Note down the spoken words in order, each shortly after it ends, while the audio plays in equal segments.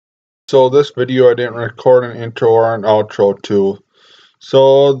So this video I didn't record an intro or an outro to.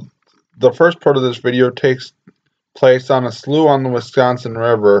 So the first part of this video takes place on a slough on the Wisconsin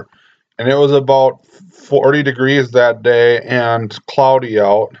River, and it was about 40 degrees that day and cloudy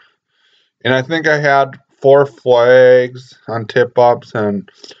out. And I think I had 4 flags on tip-ups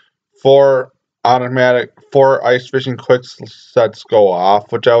and 4 ice fishing quick sets go off,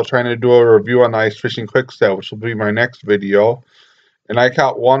 which I was trying to do a review on the ice fishing quick set, which will be my next video. And I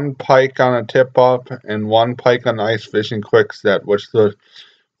caught 1 pike on a tip-up and 1 pike on the ice fishing quick set, which the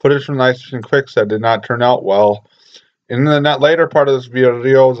footage from the ice fishing quick set did not turn out well. And then that later part of this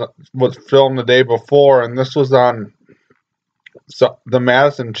video was filmed the day before, and this was on the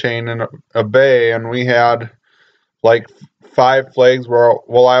Madison chain in a bay, and we had like 5 flags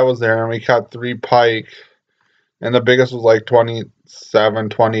while I was there, and we caught 3 pike, and the biggest was like 27,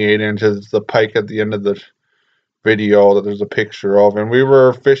 28 inches. The pike at the end of the video that there's a picture of, and we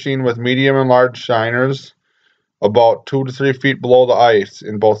were fishing with medium and large shiners about 2 to 3 feet below the ice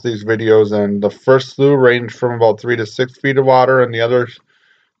in both these videos, and the first slough ranged from about 3 to 6 feet of water, and the other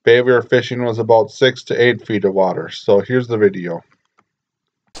bay we were fishing was about 6 to 8 feet of water. So here's the video.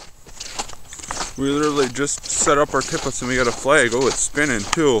 We literally just set up our tip-ups and we got a flag. Oh, it's spinning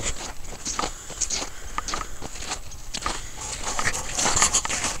too.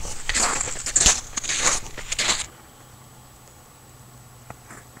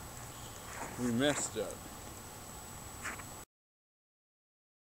 We missed it.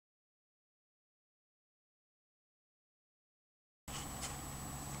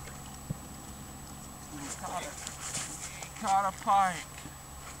 We caught a pike.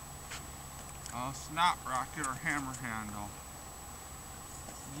 A snap rocket or hammer handle.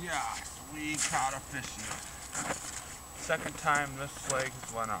 Yes, we caught a fishy. Second time this flag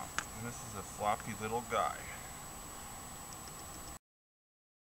has went up. And this is a floppy little guy.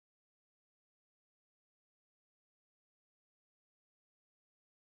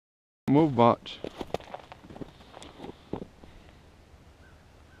 Move much.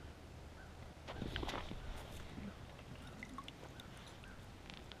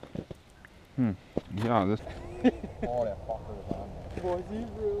 Yeah, this. Oh, that fucker was on there. Was he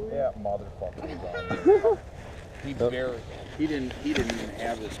really? That motherfucker was on there. He didn't even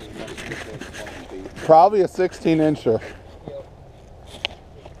have this as much as this fucking bait. Probably a 16-incher. Yep.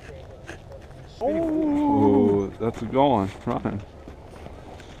 Oh, that's a good one. Running.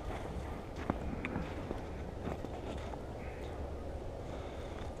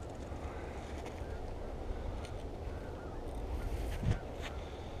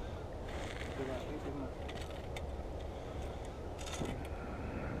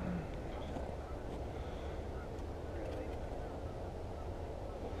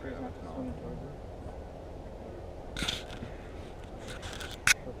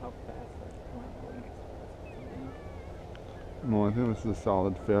 No, I think this is a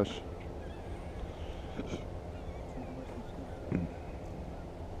solid fish.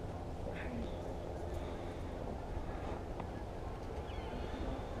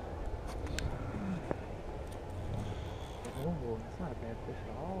 Oh, it's not a bad fish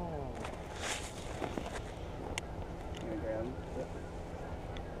at all. Can I grab him?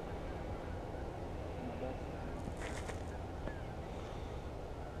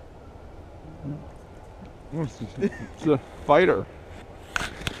 It's a fighter.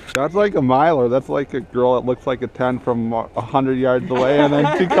 That's like a miler. That's like a girl that looks like a 10 from 100 yards away, and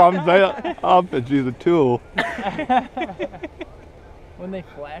then she comes up and she's a 2. When they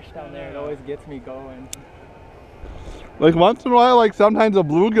flash down there, it always gets me going. Like once in a while, like sometimes a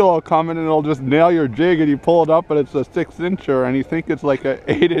bluegill will come in and it'll just nail your jig, and you pull it up and it's a 6-incher, and you think it's like a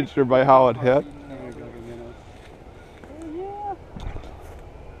 8-incher by how it hit. Yeah.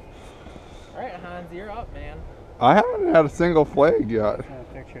 Alright, Hans, you're up, man. I haven't had a single flag yet.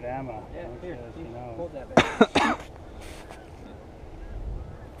 Pictured ammo. Yeah, here, You know. hold that back.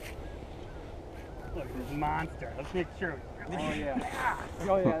 Look, this monster. Let's make sure. Oh, yeah.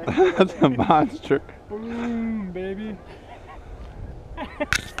 Oh, yeah. That's a monster. Boom, baby.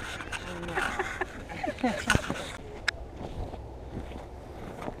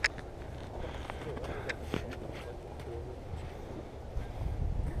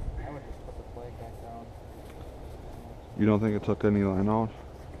 You don't think it took any line out?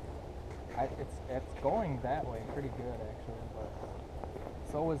 It's going that way pretty good actually, but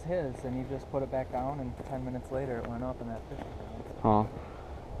so was his, and he just put it back down, and 10 minutes later it went up and that fish was Huh?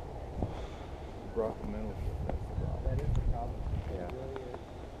 Brought him in with it. That is the problem. Yeah. It really is.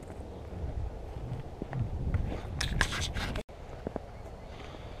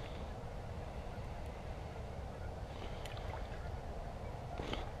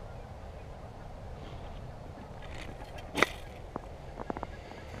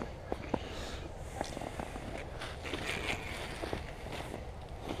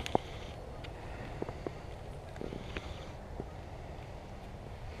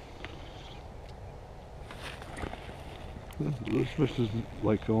 This fish is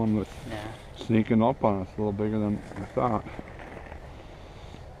like going with Yeah. sneaking up on us a little bigger than I thought.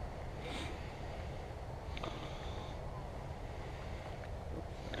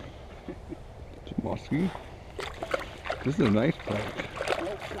 It's a musky. This is a nice pike.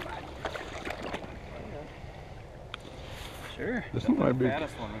 Sure. This one might be. The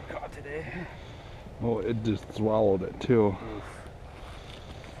fattest one we caught today. Oh, it just swallowed it too.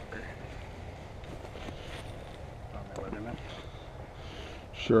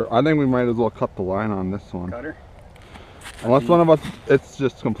 Sure, I think we might as well cut the line on this one. Cutter? Unless one of us, it's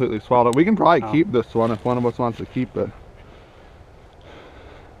just completely swallowed. We can probably Oh. keep this one if one of us wants to keep it.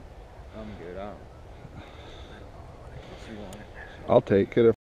 I'm good out. I'll take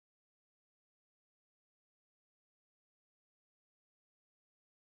it.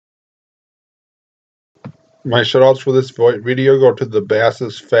 My shoutouts for this video go to the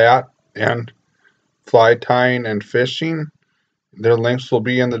Bass's Fat and Fly Tying and Fishing. Their links will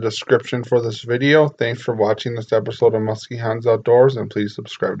be in the description for this video. Thanks for watching this episode of Musky Hands Outdoors, and please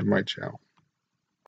subscribe to my channel.